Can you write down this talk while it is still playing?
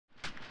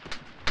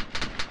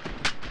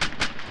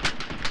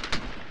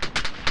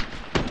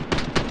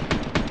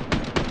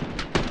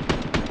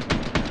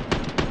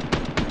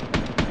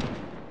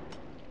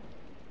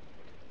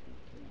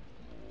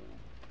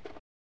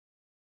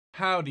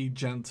Howdy,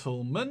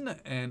 gentlemen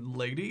and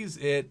ladies,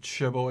 it's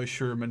your boy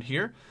Sherman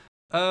here.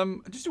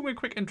 Just doing a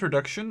quick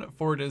introduction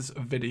for this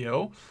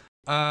video.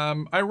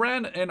 I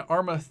ran an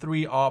ARMA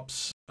 3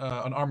 ops,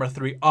 an ARMA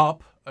 3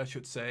 op, I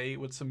should say,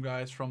 with some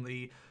guys from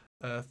the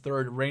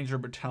 3rd Ranger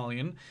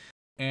Battalion.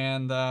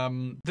 And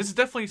this is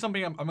definitely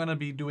something I'm going to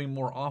be doing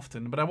more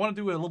often, but I want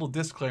to do a little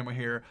disclaimer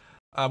here.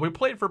 We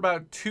played for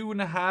about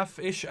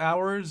 2.5-ish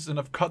hours, and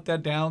I've cut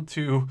that down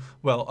to,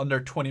 well, under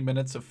 20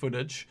 minutes of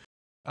footage.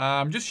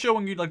 I'm just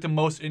showing you like the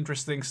most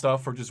interesting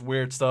stuff, or just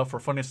weird stuff, or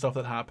funny stuff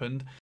that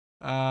happened.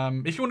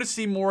 If you want to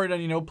see more,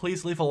 then, you know,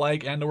 please leave a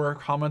like and or a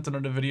comment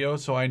under the video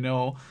so I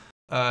know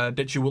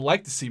that you would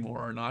like to see more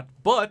or not.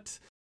 But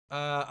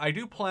I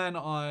do plan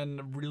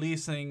on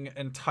releasing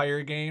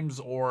entire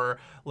games, or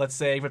let's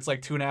say if it's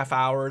like 2.5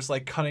 hours,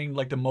 like cutting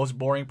like the most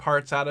boring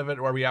parts out of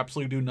it where we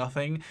absolutely do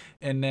nothing,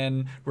 and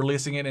then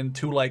releasing it in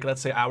 2, like,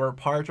 let's say hour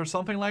parts or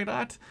something like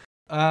that.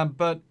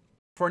 But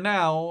for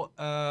now,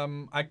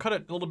 I cut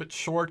it a little bit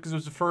short because it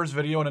was the first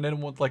video and I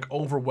didn't want to like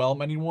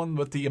overwhelm anyone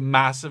with the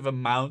massive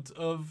amount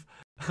of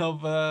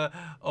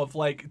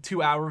like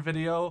 2-hour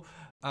video.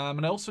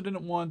 And I also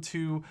didn't want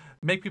to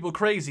make people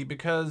crazy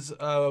because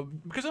of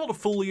all the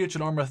foliage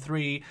in ARMA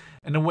 3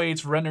 and the way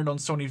it's rendered on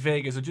Sony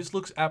Vegas. It just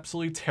looks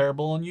absolutely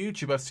terrible on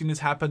YouTube. I've seen this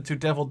happen to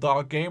Devil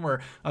Dog Gamer.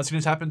 I've seen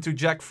this happen to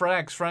Jack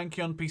Frags,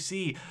 Frankie on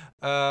PC,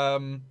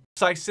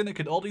 Psy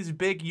Syndicate, all these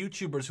big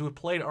YouTubers who have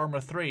played ARMA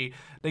 3.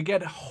 They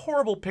get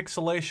horrible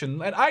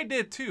pixelation, and I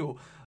did too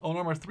on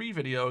ARMA 3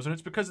 videos, and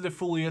it's because of the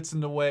foliage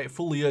and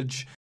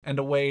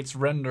the way it's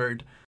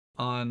rendered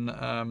on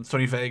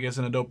Sony Vegas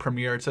and Adobe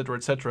Premiere, etc.,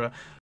 etc.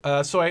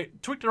 So I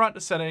tweaked around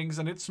the settings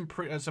and did some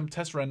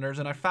test renders,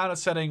 and I found a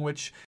setting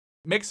which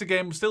makes the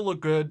game still look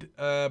good,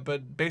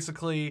 but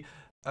basically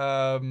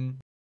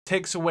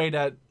takes away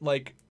that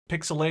like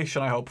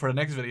pixelation, I hope, for the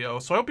next video.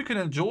 So I hope you can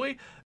enjoy.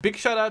 Big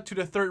shout out to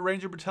the 3rd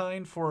Ranger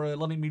Battalion for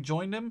letting me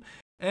join them.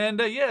 And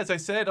yeah, as I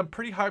said, I'm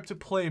pretty hyped to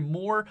play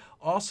more.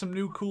 Awesome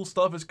new cool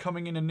stuff is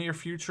coming in the near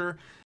future.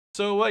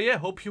 So yeah,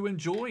 hope you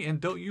enjoy,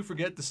 and don't you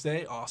forget to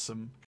stay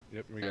awesome.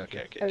 Yep,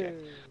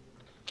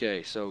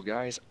 okay, so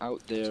guys,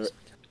 out there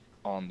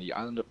on the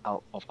island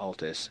of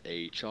Altus,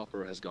 a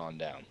chopper has gone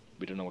down.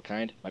 We don't know what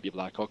kind. Might be a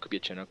Black Hawk, could be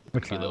a Chinook,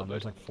 could be a little bit.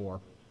 There's like 4.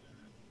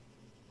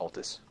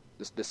 Altus.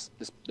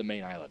 The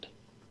main island.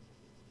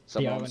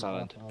 Some on this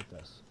island.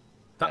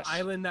 The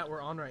island that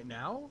we're on right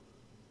now?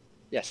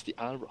 Yes, the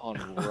island we're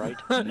on right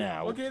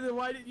now. Okay, then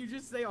why didn't you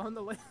just say on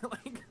the land?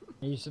 Like...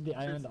 You said the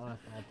island of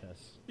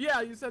Altus.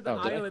 Yeah, you said the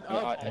island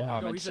of Altus.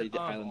 I meant to say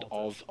the island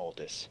of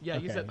Altus. Yeah,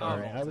 you said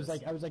Alright, I was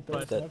like,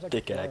 that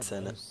dick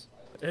accent.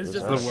 It's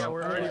just the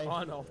we're already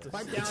on Altus.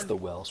 It's the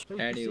Welsh.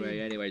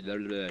 Anyway, blah,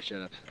 blah, blah,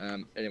 shut up.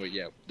 Anyway,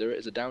 yeah, there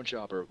is a down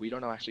chopper. We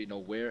don't actually know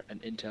where,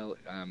 and Intel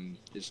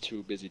is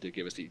too busy to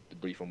give us the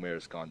brief on where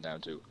it's gone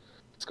down to.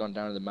 It's gone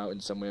down in the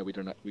mountains somewhere. We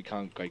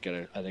can't quite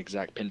get an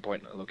exact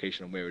pinpoint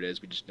location on where it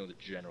is. We just know the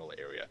general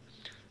area.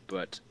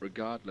 But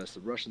regardless, the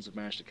Russians have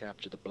managed to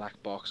capture the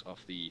black box of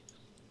the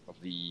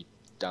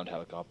downed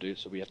helicopter.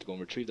 So we have to go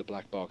and retrieve the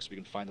black box so we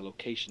can find the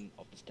location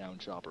of this downed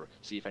chopper.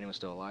 See if anyone's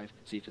still alive.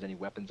 See if there's any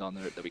weapons on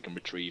there that we can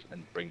retrieve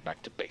and bring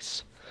back to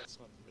base. That's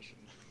not the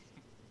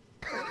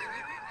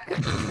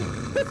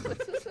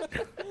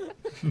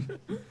mission.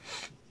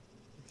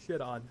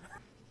 Shit on.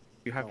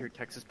 You have your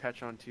Texas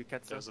patch on too,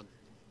 Kathryn?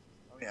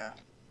 Oh yeah.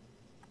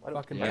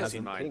 Fucking I haven't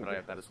seen mine, but I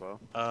have that as well.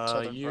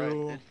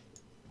 You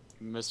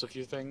missed a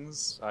few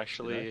things.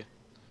 Actually,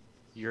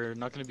 you're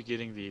not going to be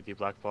getting the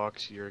black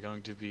box. You're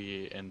going to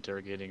be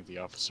interrogating the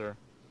officer.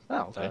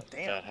 Oh,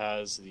 okay. That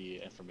has the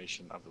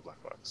information of the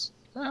black box.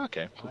 Oh,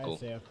 okay, cool.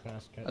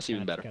 That's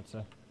even better.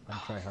 I'm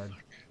try hard.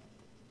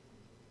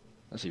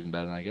 That's even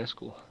better, I guess.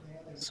 Cool.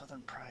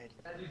 Southern Pride.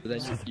 But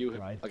then you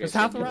okay,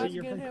 South so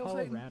You're from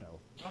Colorado.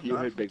 you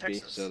heard Big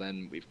B, so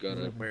then we've got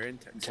to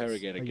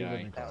interrogate a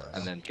guy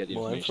and then get the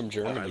information I'm from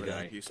Germany, from the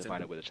guy to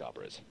find out where the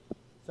chopper is.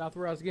 South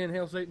Wales again,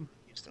 hail Satan.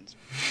 Houston's.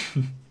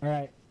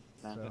 Alright.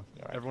 So.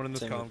 Everyone in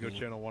this comm, go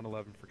channel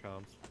 111 for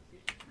comms.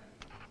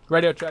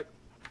 Radio check.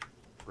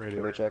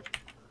 Radio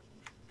check.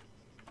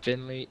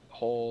 Finley,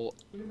 Hall,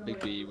 Big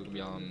B will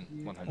be on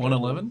 100.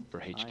 111? For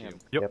HQ.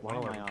 Yep,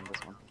 111 on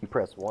this one. You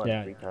press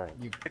 1 3 times.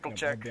 Pickle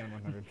check.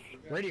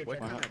 Radio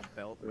What check. kind of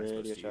belt am I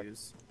supposed to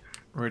use?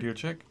 Radio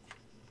check.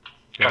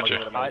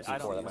 Gotcha. I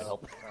don't know.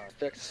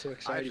 Vex is so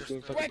excited he's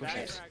doing fucking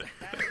push-ups.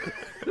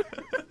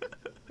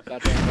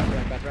 Bad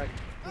rack.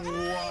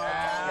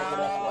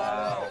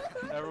 Wow.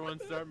 Everyone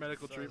start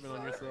medical treatment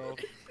on yourself.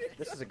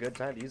 This is a good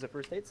time to use a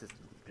first aid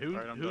system. Who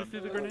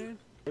threw the grenade?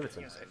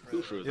 Davidson.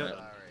 Who threw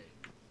that?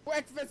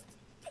 Breakfast!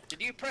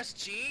 Did you press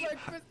G?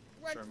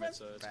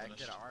 Breakfast! Back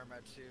to ARMA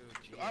 2.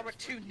 ARMA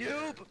 2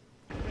 noob!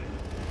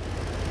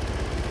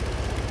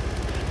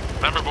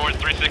 Remember, boys,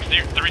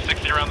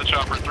 360 around the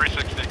chopper,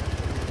 360.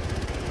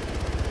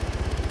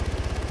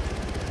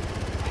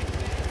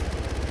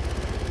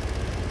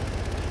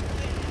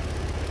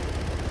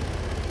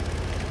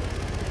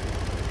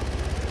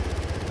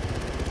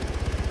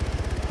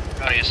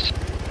 Nice.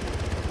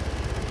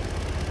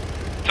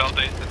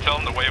 Tell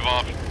them to wave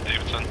off,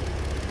 Davidson.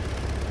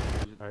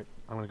 Alright,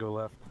 I'm gonna go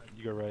left.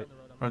 You go right.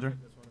 Roger.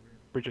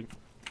 Breaching.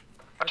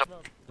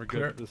 We're good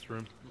Clear. at this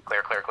room.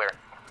 Clear, clear, clear.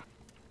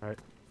 Alright.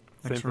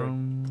 Next Same thing.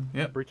 room.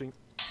 Yep. Breaching.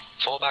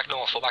 Fall back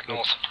north, fall back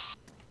north.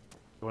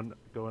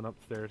 Going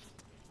upstairs.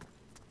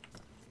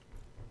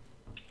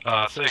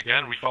 Say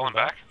again, we falling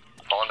back?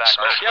 Falling back.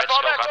 Smoke, Yeah, red fall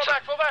smoke, back, fall outside.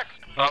 back, fall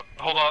back!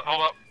 Hold up,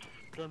 hold up.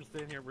 Sherm,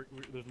 stay in here.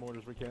 There's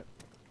mortars. We can't.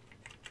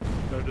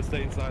 No, just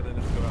stay inside, then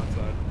just go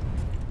outside.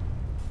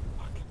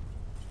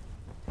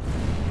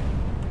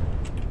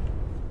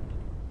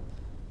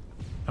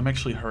 I'm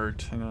actually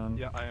hurt. Hang on.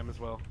 Yeah, I am as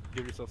well.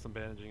 Give yourself some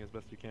bandaging as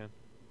best you can.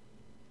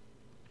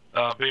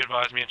 Be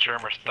advised, me and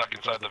Sherm are stuck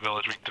inside the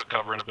village. We took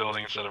cover in a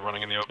building instead of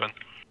running in the open.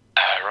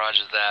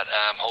 Roger that.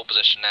 Hold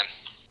position then.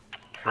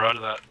 Roger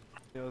that.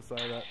 The other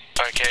side of that.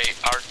 Okay,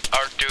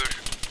 our dude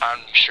on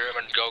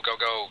Sherman, go, go,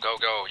 go, go,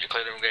 go. You're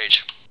clear to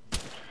engage.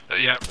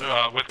 Yeah,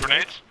 with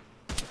grenades?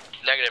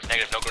 Negative,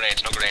 negative, no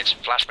grenades, no grenades.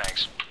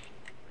 Flashbangs.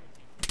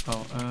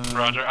 Oh,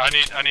 Roger, I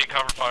need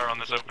cover fire on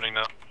this opening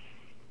now.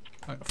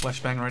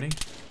 Flashbang ready?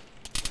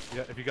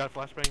 Yeah, if you got a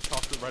flashbang,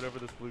 toss it right over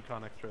this blue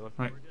Connex trailer.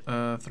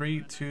 Right.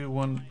 3, 2,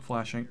 1,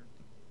 flashing.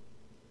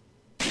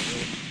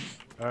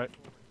 Alright.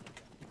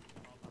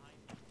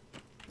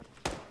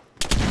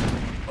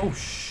 Oh,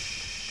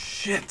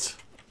 shit!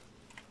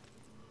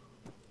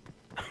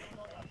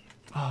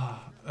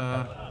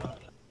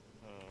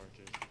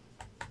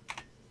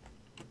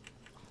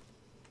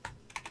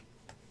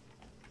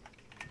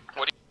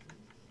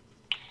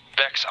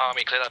 Vex,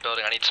 Army, clear that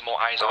building. I need some more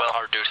eyes on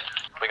our dude.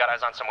 We got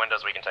eyes on some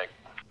windows we can take.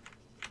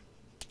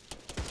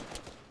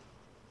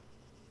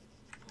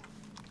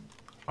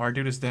 Our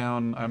dude is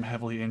down. I'm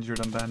heavily injured.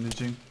 I'm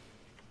bandaging.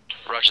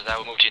 Roger that,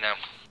 we'll move to you now.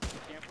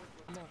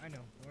 No, I know.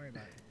 Don't worry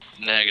about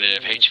it.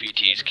 Negative,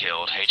 HVT's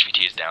killed.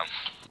 HVT is down.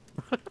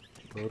 I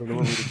don't know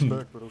what we'd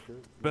expect, but okay.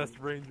 Best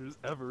Rangers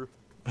ever.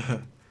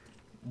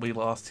 We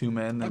lost 2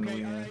 men and Okay,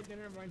 we. alright,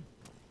 never mind.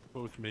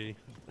 Both me.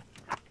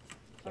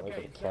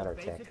 Okay, so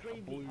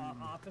basically the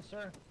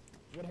officer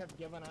would have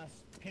given us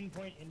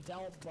pinpoint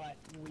intel, but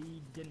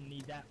we didn't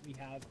need that. We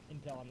have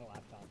intel on the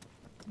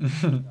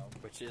laptop.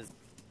 Which is...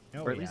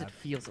 No, or at least it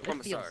feels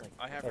like.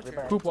 I have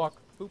Everybody. poop walk,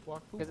 poop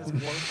walk, poop Because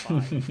walk. it's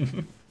close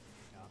by.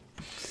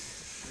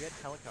 We had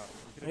helicopters.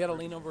 We gotta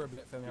lean over a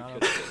bit,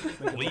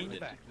 Femiano. Lean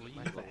back,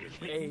 lean back.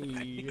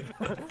 Hey.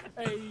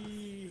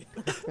 Hey.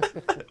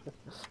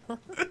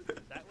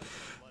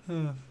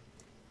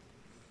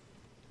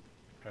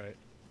 Alright.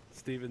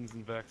 Stevens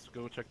and Vex,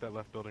 go check that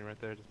left building right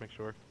there, just make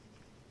sure.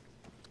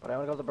 But I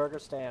want to go to the burger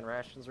stand.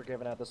 Rations were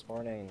given out this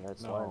morning.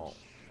 It's lunch.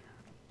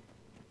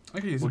 I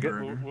could use a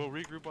burger. We'll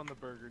regroup on the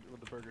burger with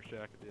the burger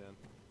shack at the end.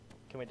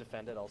 Can we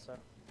defend it also?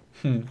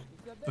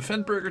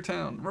 Defend Burger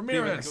Town.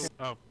 Ramirez.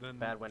 Oh, then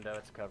Bad window.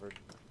 It's covered.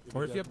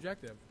 Where's the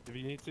objective? if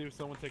you need to,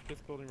 someone take this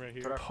building right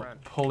here. Put our friend.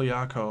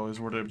 Poliaco is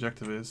where the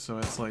objective is, so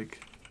it's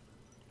like.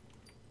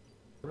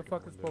 Where the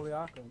fuck is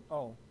Poliaco?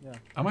 Oh, yeah.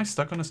 Am I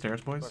stuck on the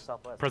stairs, Go boys?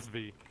 southwest. Press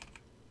V.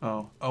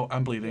 Oh,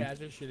 I'm bleeding. Yeah,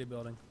 it's a shitty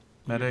building.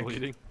 Medic.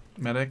 Bleeding.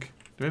 Medic.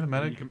 Do we have a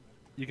medic?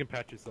 You can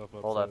patch yourself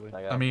up. Hold up. slowly.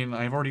 I got I it. mean,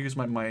 I've already used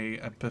my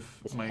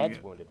His my.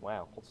 head's wounded.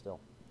 Wow. Hold still.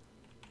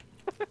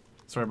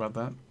 Sorry about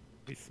that.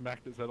 He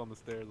smacked his head on the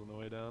stairs on the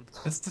way down.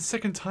 It's the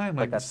second time,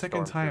 Like like the that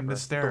second time, the stormtrooper.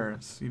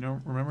 stairs. You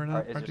don't remember that?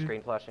 Alright, is your Archie?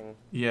 screen flashing?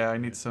 Yeah, I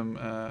need some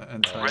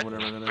anti Red,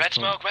 whatever that is. red called.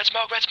 smoke, red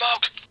smoke, red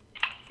smoke!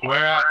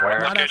 Where at?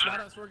 Not us, Location. not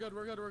us. We're good,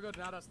 we're good, we're good.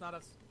 Not us, not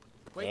us.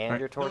 Wait. And your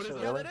No, it torso, is,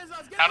 yeah, really? that is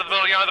us. Get Out of the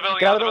building, out of the building,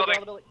 Get out out of of the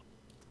the building.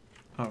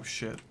 Oh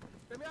shit.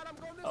 Femiano, I'm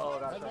going this Oh, way.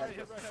 God, Head sorry. right,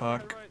 head right,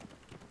 Fuck. head right.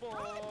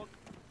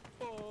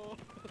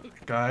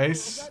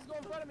 Guys. Guys, go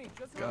in front of me.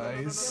 Just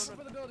Guys. Careful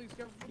for the buildings,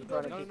 careful for the Keep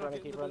running, buildings. keep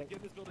running, keep running.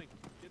 Get this building.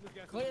 Get this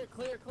gas Clear, station.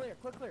 clear, clear,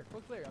 quick clear,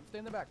 quick clear. I'm staying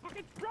in the back.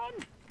 Fucking run!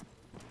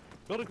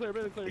 Building clear,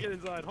 get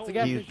inside. It's a Holy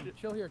gas shit. station.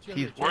 Chill here, chill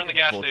here. We're in the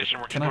gas station.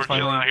 Can We're I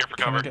chilling out finally here for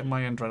can I cover. get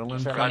my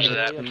adrenaline? Sherman, Roger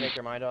fired? that. you'll take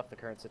your mind off the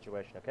current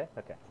situation, okay?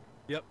 Okay.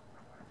 Yep.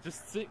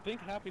 Just think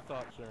happy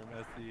thoughts, Sherm,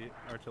 as the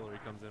artillery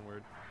comes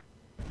inward.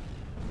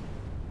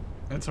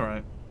 It's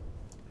alright.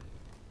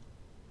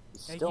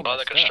 Still Oh, the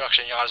messed up.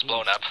 construction yard is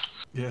blown up.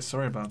 Yeah,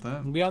 sorry about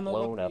that. Be on the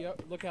Blown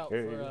lookout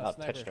Here, for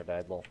sniper. Tetchner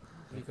died, lol.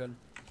 You could.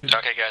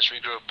 Okay, guys,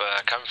 regroup.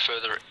 Come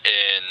further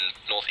in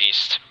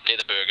northeast, near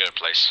the burger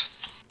place.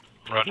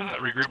 Roger that.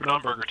 Regrouping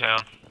on Burger Town.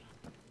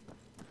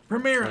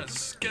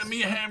 Ramirez, get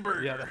me a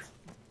hamburger. Yeah, that's...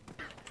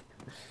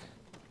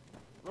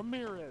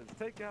 Ramirez,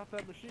 take out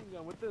that machine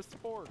gun with this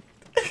fork.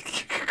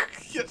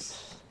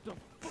 Yes. The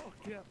fuck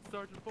yeah,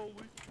 Sergeant Foley.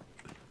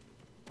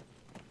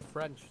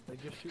 French. They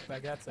just shoot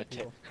baguettes at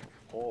people.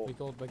 Oh. Big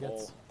old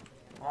baguettes.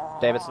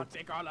 Davidson.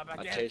 Take all the A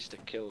baguettes. taste to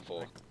kill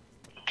for.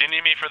 Do you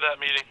need me for that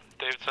meeting,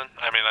 Davidson?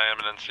 I mean, I am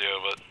an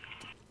NCO, but...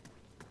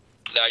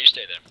 No, you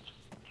stay there.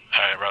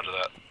 Alright, roger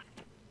that.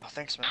 Oh,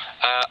 thanks, man.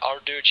 Our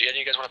dude, Jen,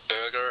 you guys want a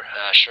burger?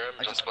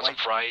 Sherm, want some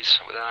fries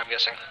with that, I'm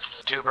guessing?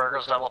 2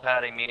 burgers, double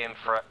patty, medium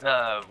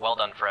well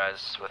done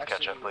fries with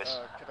ketchup, please.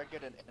 Could I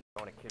get an...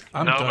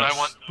 I'm No, but Dutch. I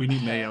want- We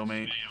need mayo,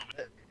 mate.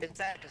 Is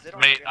that, cause they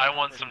don't Mate, I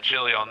want some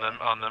chili on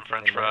them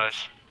French fries.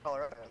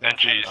 And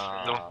cheese.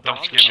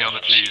 Don't skip me on the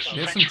cheese.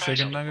 You have some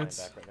chicken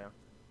nuggets?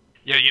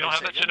 Yeah, you don't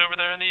have that shit over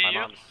there in the EU?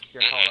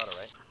 You're in Colorado,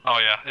 right? Oh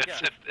yeah,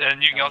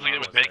 and you can also get it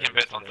with bacon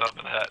bits on top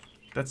of that.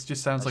 That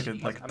just sounds like a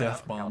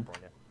death bomb.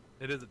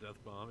 It is a death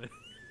bomb.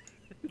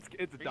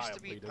 It's a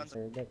diableed.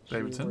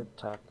 Davidson?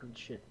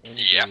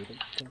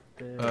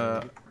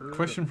 Yeah.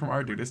 Question from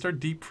our dude. Is there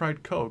deep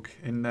fried Coke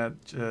in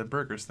that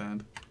burger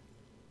stand?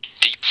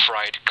 Deep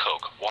fried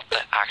Coke. What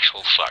the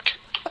actual fuck?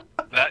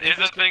 That is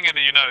a thing in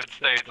the United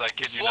States, I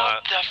kid you not.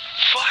 What the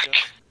fuck?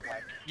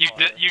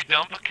 You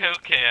dump a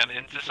Coke can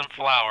into some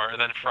flour and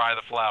then fry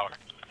the flour.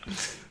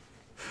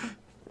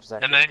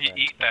 And then you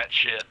eat that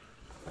shit.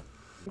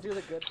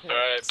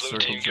 Alright, blue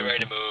team, get ready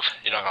to move.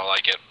 You're not gonna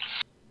like it.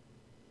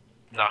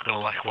 Not gonna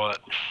like what?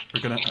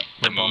 We're gonna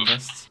wear bomb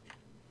vests.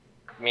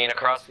 You mean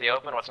across the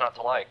open, what's not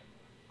to like?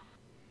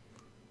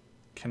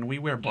 Can we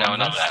wear bomb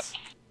vests?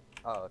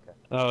 Oh, okay.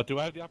 Oh, do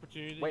I have the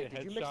opportunity to Wait,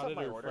 did you mix up headshot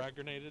my it or order? frag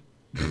grenaded?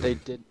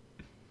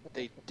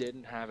 They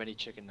didn't have any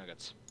chicken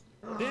nuggets.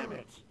 Damn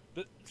it!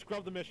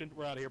 Scrub the mission.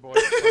 We're out of here,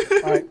 boys.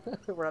 Alright,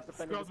 we're not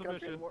defending this Scrub the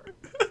country mission. anymore.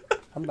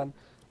 I'm done.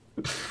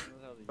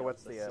 So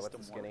what's the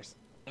skinny?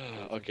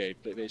 Okay,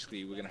 but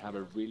basically we're gonna have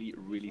a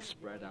really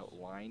spread out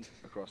line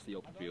across the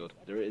open field.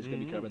 There is gonna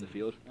be cover in the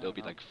field. There'll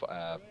be like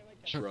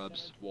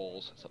shrubs,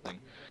 walls, something.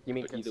 You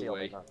mean but either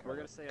way, concealment, not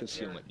cover.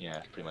 concealment,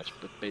 yeah, pretty much.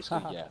 But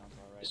basically, yeah,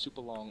 a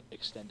super long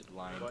extended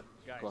line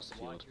across the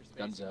field,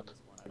 guns up.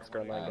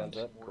 Skirm line, guns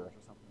up. Cool.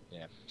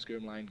 Yeah,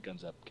 skirm line,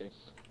 guns up. Okay.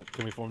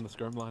 Can we form the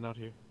skirm line out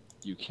here?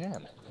 You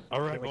can.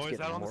 All right, boys,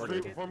 out on the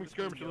street, forming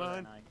skirmish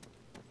line.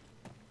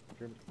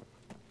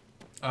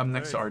 I'm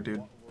next to our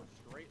dude.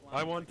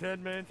 I want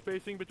 10-man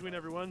spacing between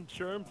everyone.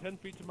 Sherm, 10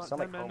 feet to my,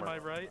 10 men to my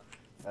right.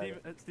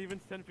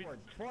 Steven's 10 feet.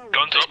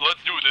 Guns up,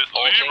 let's do this.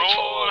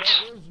 Leroy!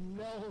 There is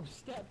no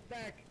step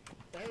back.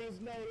 There is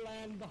no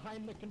land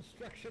behind the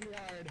construction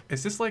yard.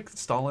 Is this like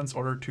Stalin's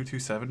Order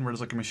 227, where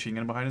there's like a machine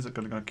gun behind us that's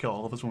gonna kill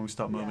all of us when we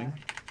stop moving?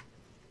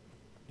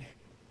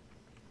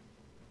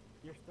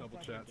 Double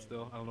chat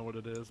still. I don't know what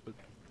it is, but.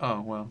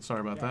 Oh well,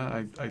 sorry about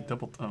that. I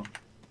doubled. Oh.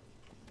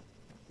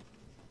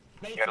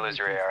 You gotta lose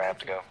your AR, I have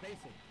to go.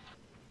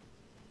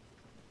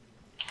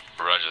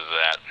 Roger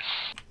that.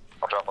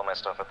 I'll drop all my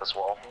stuff at this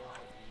wall.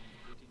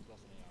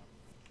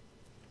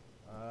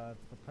 For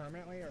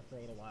permanently or for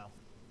a little while?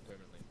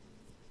 Permanently.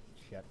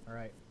 Shit.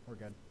 Alright, we're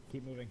good.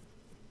 Keep moving.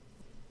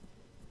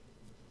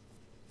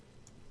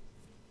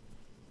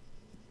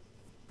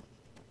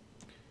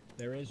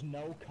 There is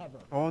no cover.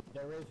 Oh,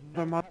 there is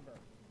no cover.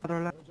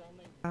 Motherland.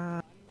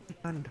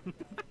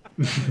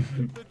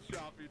 The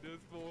choppiness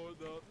for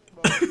the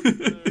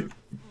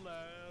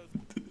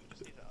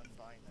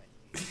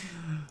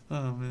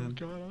Oh man.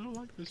 God, I don't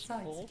like this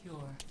hole.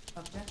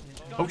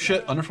 Oh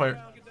shit, under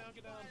fire.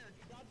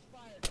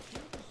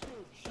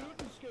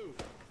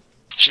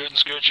 Shoot and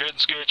scoot, shoot and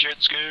scoot, shoot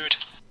and scoot.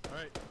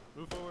 Alright,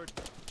 move forward.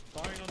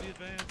 Firing on the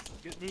advance.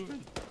 Get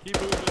moving. Keep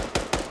moving.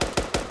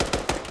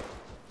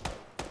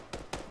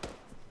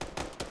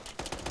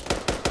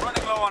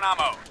 Running low on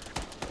ammo.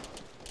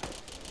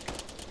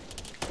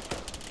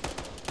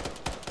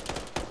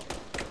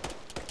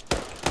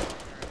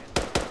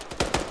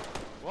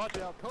 Watch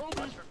out,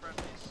 Kobe!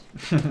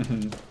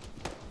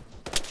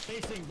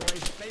 Spacing,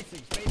 boys.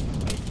 Spacing.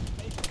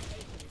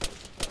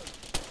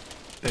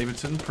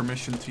 Davidson,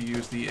 permission to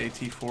use the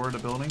AT4 at the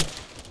building?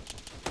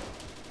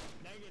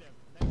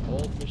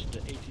 All permission to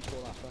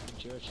 84 that fucking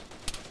church.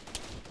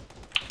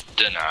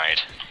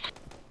 Denied.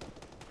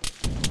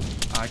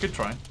 I could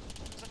try.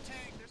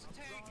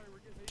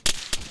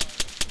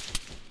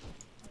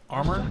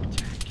 Armor?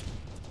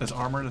 There's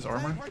armor, there's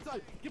armor.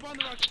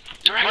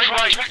 Direct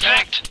right,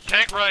 tanked!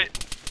 Tank right!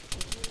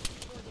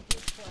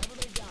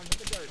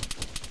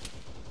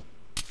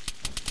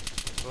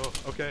 Oh,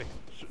 okay.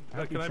 Can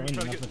I try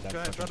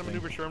to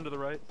maneuver Sherm to the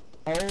right?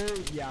 Oh,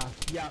 yeah.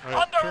 Right,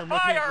 Under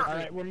fire!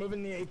 Alright, we're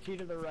moving the AT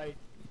to the right.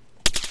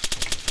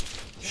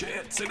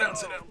 Shit, sit down.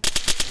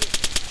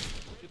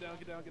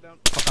 Get down.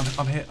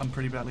 I'm hit, I'm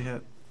pretty badly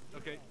hit.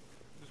 Okay,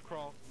 just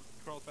crawl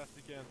as fast as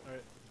you can.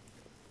 Alright.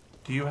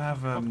 Do you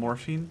have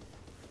morphine?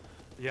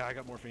 Yeah, I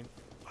got morphine.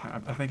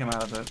 I think I'm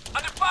out of it.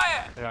 Under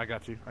fire! Yeah, I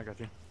got you. Fuck,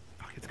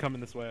 it's coming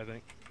this way, I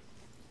think.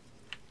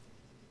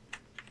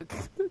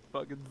 It's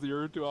fucking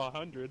 0 to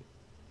 100.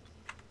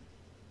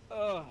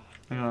 Oh,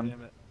 hang on.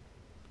 Damn it.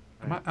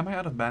 Am I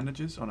out of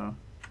bandages? Oh no.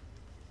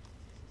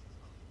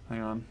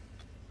 Hang on.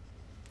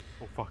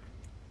 Oh fuck.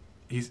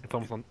 It's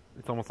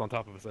almost on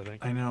top of us, I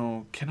think. I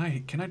know. Can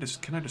I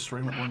destroy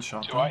him with one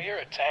shot? Do I hear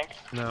a tank?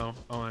 No,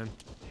 Owen.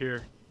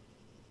 Here.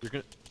 You're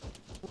gonna.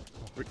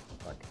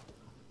 Fuck.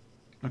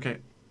 Okay,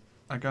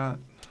 I got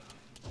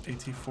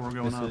AT4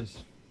 going on.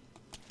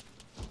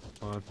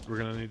 Hold on, we're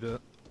gonna need to.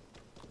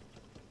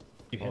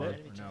 You hit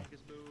it? Or no?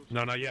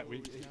 No, not yet. We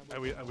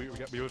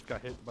both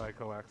got hit by a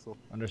coaxial.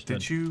 Understood.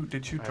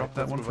 Did you drop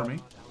that one for me?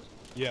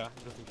 Yeah,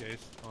 just in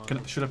case.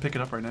 Should I pick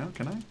it up right now?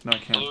 Can I? No, I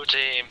can't. Blue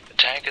team, the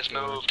tank has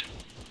moved.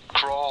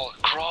 Crawl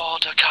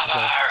to cover.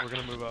 Okay, we're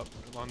gonna move up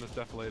on this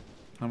defilade.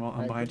 I'm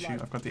behind you.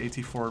 I've got the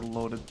AT4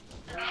 loaded.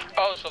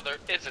 Oh, so there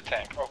is a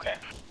tank. Okay.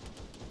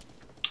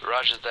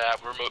 Roger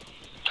that. We're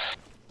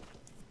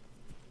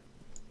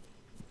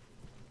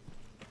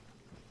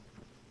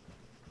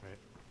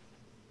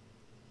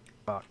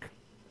Fuck.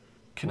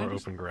 Can or I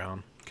just, open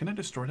ground. Can I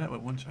destroy that with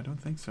one shot? I don't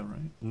think so,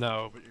 right?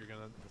 No, but you're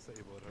gonna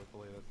disable it.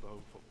 Hopefully, that's the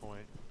whole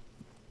point.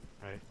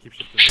 All right, keep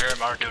shifting. Sure,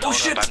 Mark, dude, Oh, hold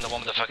shit! up. I'm the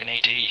one with the fucking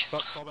AT.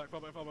 Fall back.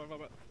 Get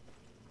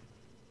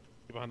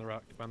behind the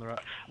rock. Get behind the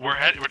rock. We're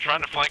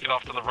trying to flank it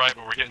off to the right,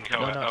 but we're getting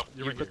caught. No, Oh.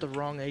 you've got the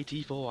wrong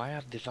AT4. I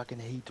have the fucking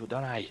heat,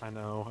 don't I? I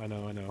know.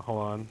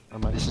 Hold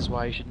on. This is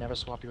why you should never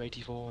swap your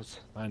AT4s.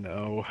 I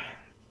know.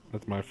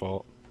 That's my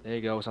fault. There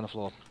you go, it's on the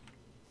floor.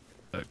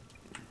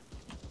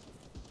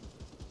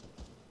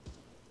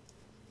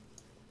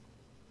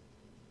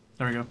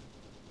 There we go.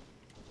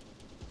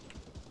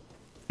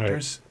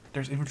 Right.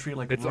 There's infantry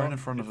like It's right in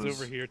front of us. It's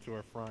over here to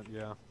our front,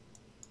 yeah.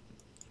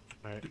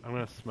 Alright, I'm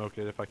gonna smoke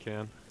it if I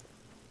can. I'm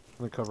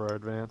gonna cover our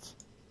advance.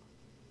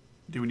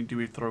 Do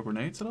we throw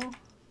grenades at all?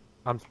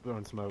 I'm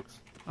throwing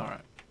smokes.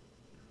 Alright.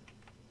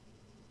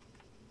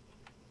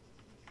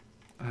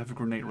 I have a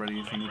grenade ready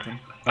if you need them.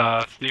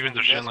 Stevens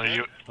or Schindler,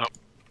 you... Oh.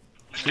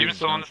 Steven's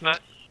still on this net?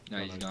 No,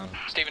 he's gone.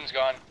 Steven's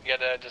gone. You had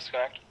to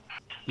disconnect.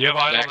 You have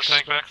eyes on the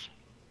tank backs?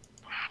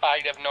 I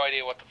have no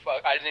idea what the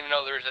fuck. I didn't even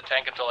know there was a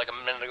tank until like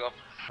a minute ago.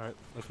 Alright,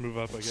 let's move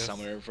up, I guess.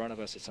 Somewhere in front of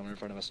us, it's somewhere in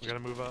front of us. We gotta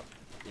move up.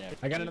 Yeah.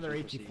 I got another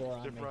AT4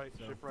 on Shift me. right,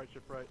 so.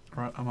 shift right.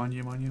 Alright, I'm on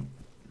you.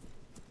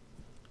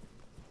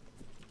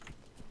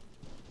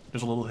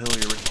 There's a little hill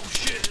here. Oh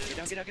shit!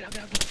 Get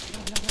down.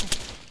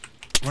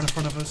 Right in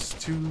front of us,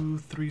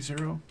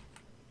 230.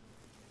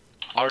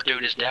 Our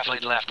dude is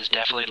definitely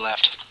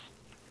left.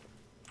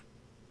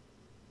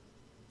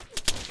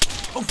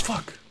 Oh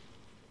fuck!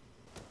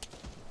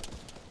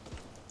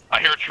 I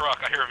hear a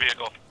truck, I hear a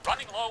vehicle.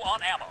 Running low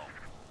on ammo.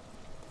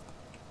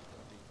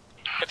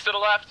 It's to the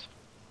left.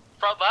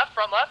 Front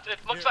left. It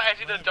looks like I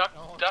see the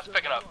dust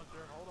picking up.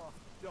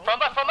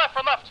 Front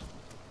left.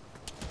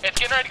 It's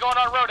getting ready to go on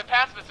our road. It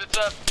passes us. It's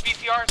a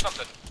BTR or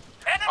something.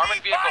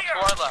 Armored vehicle,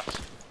 far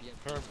left.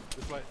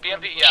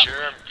 BMP, yeah.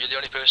 Sure, you're the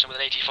only person with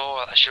an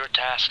AT4. A sure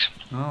task.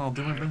 No, I'll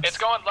do my best. It's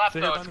going left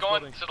though. It's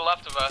going to the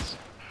left of us.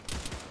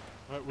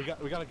 Alright, we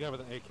got a guy with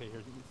an AK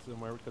here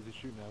somewhere because he's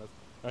shooting at us.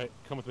 Alright,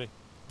 come with me.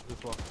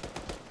 This wall.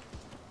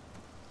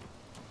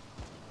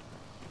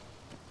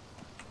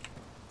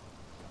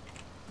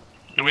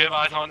 Do we have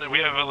eyes on it? We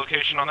have a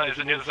location on that? Is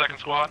it near the second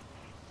squad?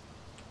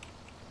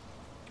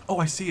 Oh,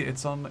 I see it.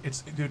 It's on.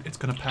 Dude. It's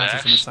gonna pass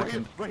us in a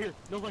second. Right here.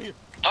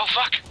 Oh,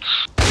 fuck!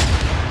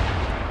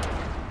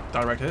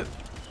 Direct hit.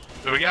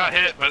 We got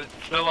hit, but it's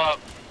still up.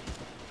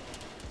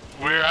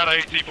 We're out of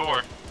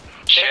AT4.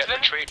 Shit,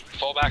 retreat.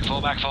 Fall back.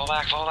 Fall back.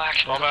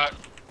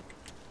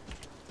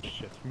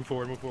 Shit, move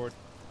forward.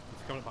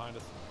 It's coming behind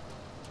us.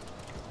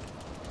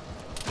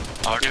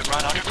 Our dude,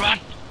 run! Run!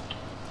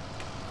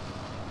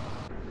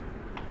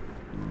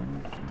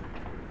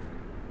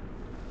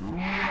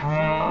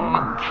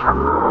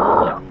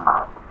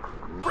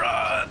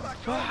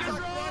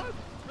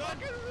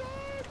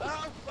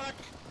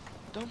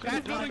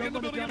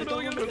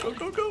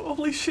 Go!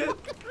 Holy shit!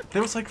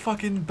 That was like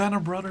fucking Banner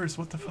Brothers.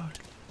 What the fuck?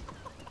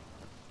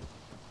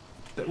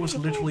 That was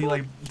literally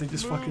like they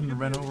just fucking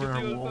ran over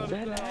our wall.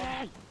 Get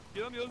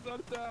on the other side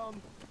of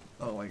town.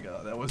 Oh my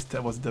god, that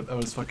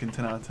was fucking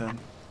 10 out of 10.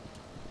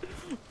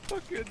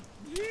 Fucking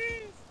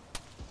jeez.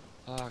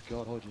 Ah,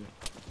 God, hold you.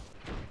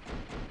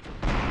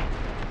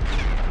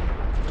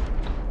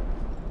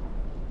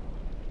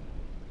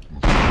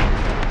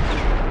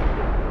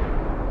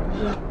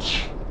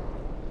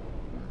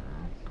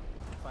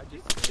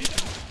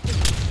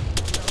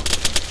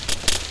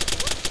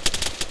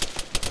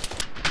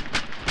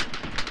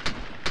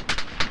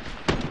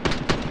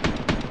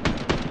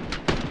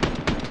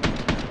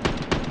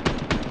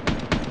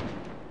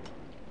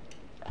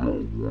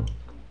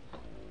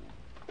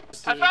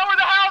 I found where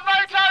the Howard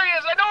Maritari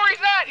is! I know where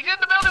he's at! He's in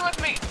the building with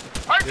me!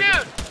 Our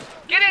dude!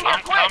 Get in here,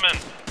 quick! I'm coming!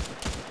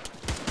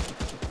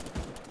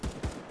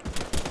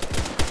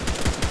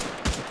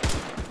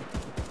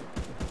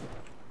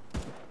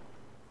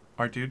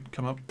 Alright, dude,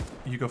 come up.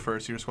 You go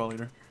first. You're a squad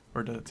leader.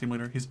 Or the team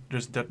leader.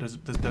 There's dead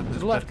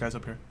guys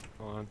up here.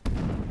 Hold on.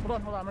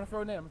 I'm gonna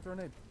throw a nade.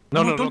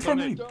 No, don't throw a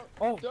nade!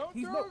 Don't throw a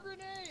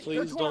grenade!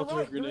 Please don't throw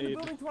a grenade. They're in the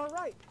building to our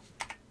right.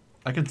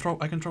 I can throw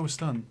a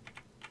stun.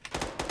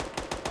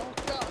 Oh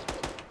god.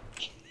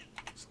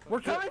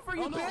 We're coming for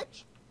you,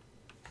 bitch!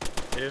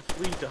 If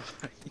we die.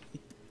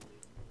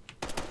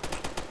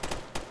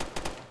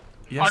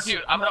 Yes. Our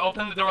dude, I'm gonna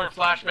open the door and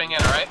flashbang in,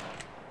 alright?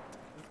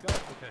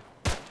 Okay.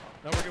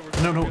 No, we're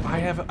good. No, I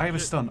have a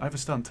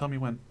stun. Tell me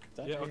when.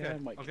 Yeah, okay.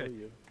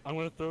 I'm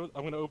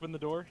gonna open the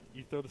door.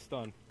 You throw the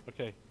stun.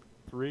 Okay.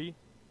 3,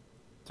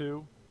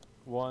 2,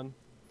 1,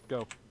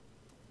 go.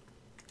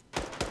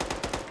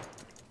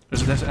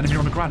 There's an enemy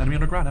on the ground.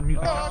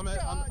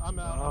 I'm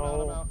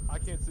out. I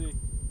can't see.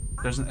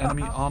 There's an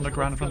enemy on the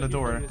ground in front of the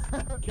door.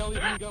 Kelly,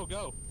 you can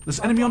go. There's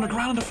an enemy on the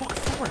ground on the fucking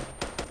floor.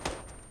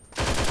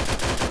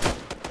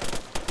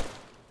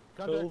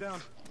 Contact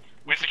down.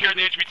 We secured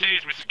the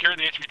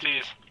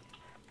HVTs.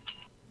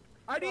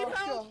 I need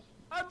help!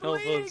 I'm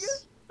bleeding!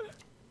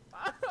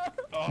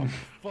 Oh,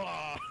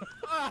 fuck.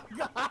 Oh,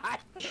 God.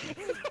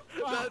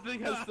 That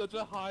thing has such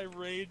a high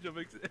range of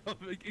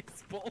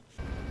expulsion.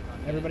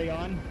 Everybody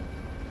on?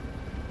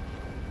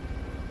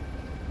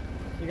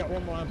 You got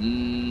one more.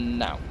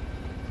 Now.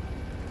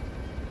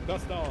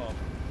 Dust off.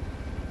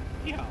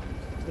 Yeah.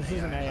 This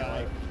is an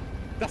AI.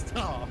 Dust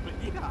off.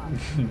 Yeah.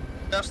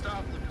 Dust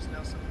off, Lucas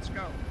Nelson. Let's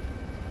go.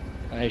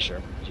 Hey,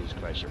 sure. Jesus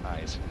Christ, your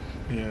eyes.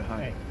 Yeah,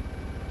 hi. Hey.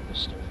 You're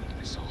staring into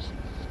my soul.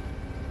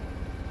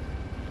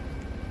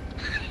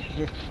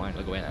 Fine,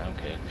 I'll go in. I don't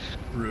care.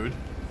 Rude.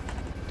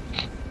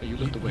 You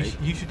looked away.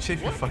 You should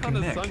shave your fucking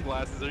What neck. kind of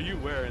sunglasses are you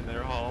wearing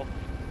there, Hall?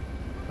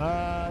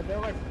 They're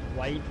like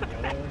white and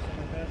yellow or something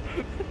like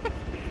that.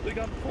 They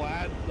got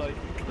plaid, like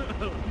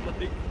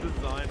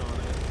design on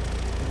it.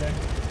 Okay.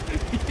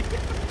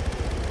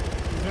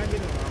 He's not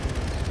getting wrong.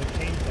 They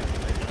changed that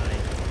by 9.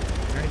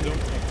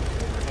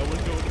 I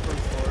wouldn't go into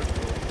first floor.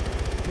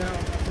 No,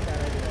 that's a bad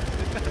idea.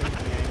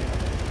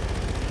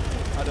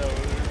 I know,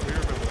 we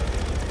remember that.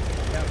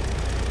 Yep.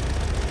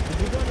 If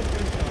you go to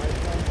first floor,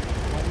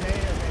 I may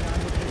or may not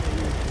have been used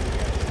to you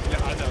guys.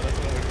 Yeah, I know, that's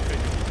what I was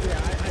thinking.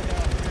 Yeah, I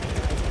know.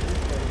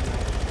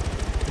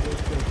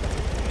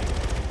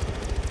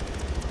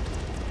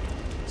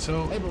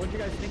 So, hey, but what do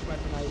you guys think about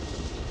tonight?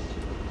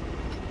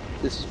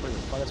 This is probably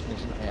the funnest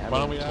mission I ever Why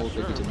don't we told ask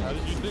Vicky to Sherm? How make.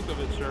 did you think of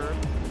it, Sherm?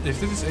 if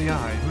this is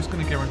AI, who's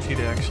gonna guarantee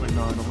they actually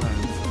know how to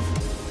land?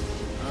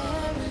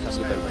 That's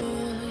what they're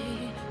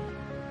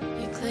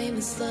You claim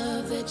this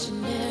love that you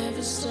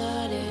never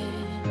started.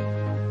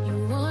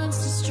 You once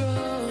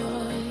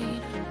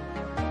destroyed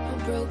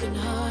a broken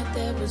heart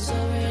that was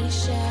already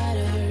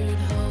shattered.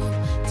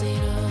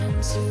 Holding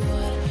on to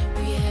what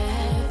we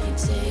have, you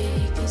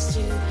take us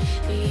to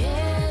the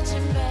edge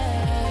and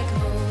back.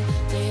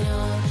 Holding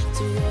on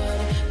to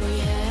what we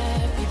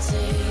have, you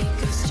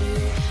take us to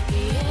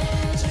the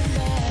edge.